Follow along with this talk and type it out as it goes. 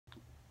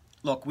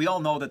Look, we all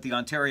know that the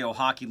Ontario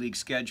Hockey League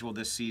schedule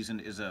this season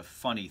is a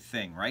funny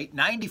thing, right?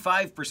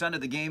 95%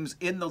 of the games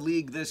in the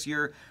league this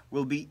year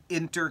will be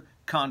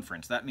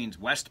inter-conference. That means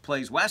West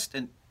plays West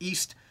and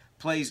East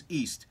plays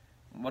East.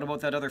 What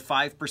about that other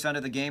 5%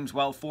 of the games?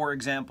 Well, for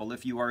example,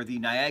 if you are the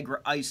Niagara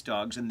Ice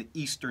Dogs in the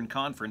Eastern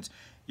Conference,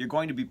 you're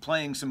going to be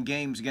playing some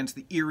games against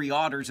the Erie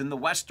Otters in the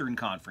Western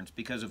Conference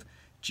because of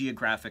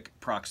geographic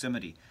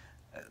proximity.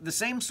 The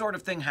same sort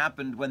of thing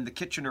happened when the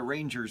Kitchener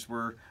Rangers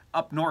were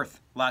up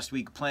north last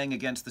week playing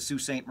against the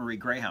Sault Ste. Marie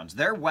Greyhounds.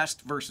 They're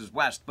West versus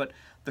West, but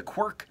the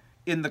quirk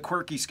in the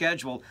quirky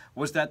schedule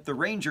was that the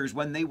Rangers,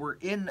 when they were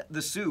in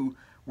the Sault,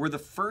 were the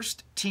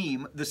first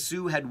team the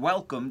Sault had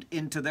welcomed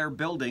into their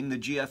building, the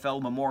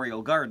GFL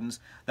Memorial Gardens.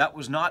 That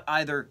was not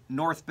either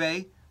North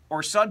Bay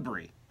or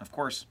Sudbury. Of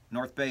course,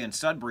 North Bay and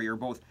Sudbury are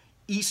both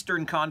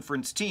Eastern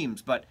Conference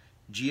teams, but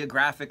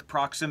geographic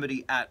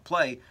proximity at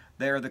play,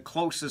 they are the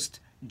closest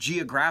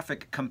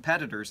geographic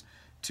competitors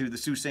to the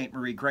Sault Ste.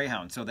 Marie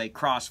Greyhounds. So they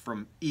cross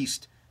from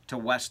East to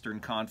Western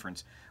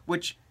Conference,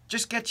 which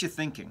just gets you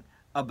thinking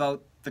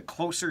about the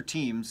closer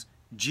teams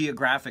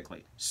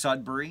geographically.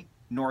 Sudbury,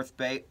 North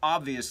Bay,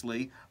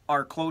 obviously,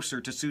 are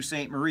closer to Sault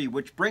Ste. Marie,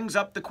 which brings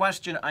up the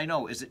question, I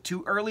know, is it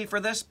too early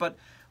for this? But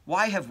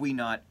why have we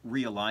not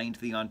realigned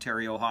the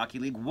Ontario Hockey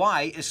League?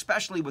 Why,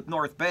 especially with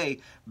North Bay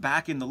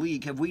back in the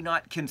league, have we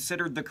not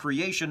considered the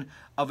creation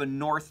of a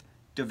North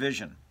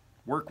Division?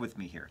 Work with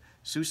me here.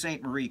 Sault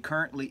Ste. Marie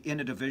currently in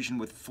a division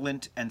with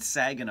Flint and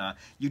Saginaw.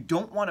 You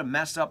don't want to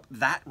mess up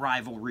that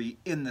rivalry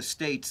in the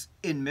States,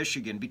 in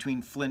Michigan,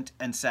 between Flint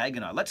and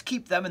Saginaw. Let's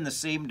keep them in the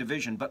same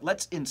division, but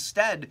let's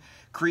instead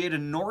create a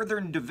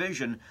northern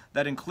division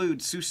that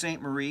includes Sault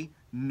Ste. Marie,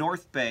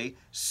 North Bay,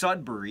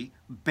 Sudbury,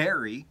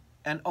 Barrie,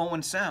 and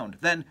Owen Sound.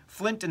 Then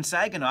Flint and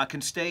Saginaw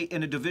can stay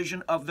in a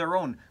division of their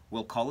own.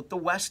 We'll call it the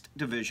West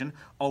Division,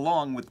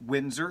 along with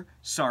Windsor,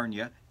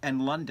 Sarnia,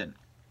 and London.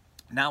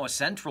 Now a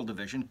central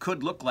division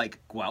could look like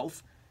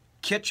Guelph,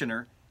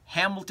 Kitchener,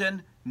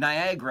 Hamilton,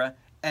 Niagara,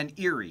 and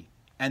Erie.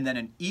 And then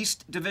an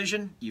East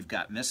Division, you've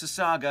got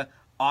Mississauga,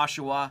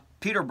 Oshawa,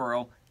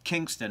 Peterborough,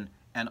 Kingston,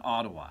 and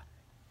Ottawa.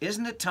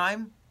 Isn't it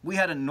time we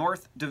had a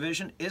North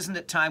Division? Isn't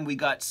it time we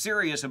got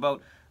serious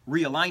about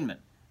realignment?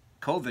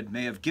 COVID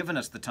may have given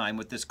us the time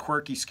with this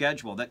quirky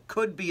schedule that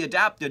could be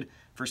adapted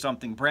for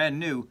something brand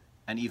new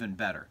and even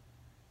better.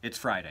 It's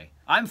Friday.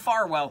 I'm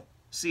Farwell.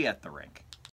 See you at the rink.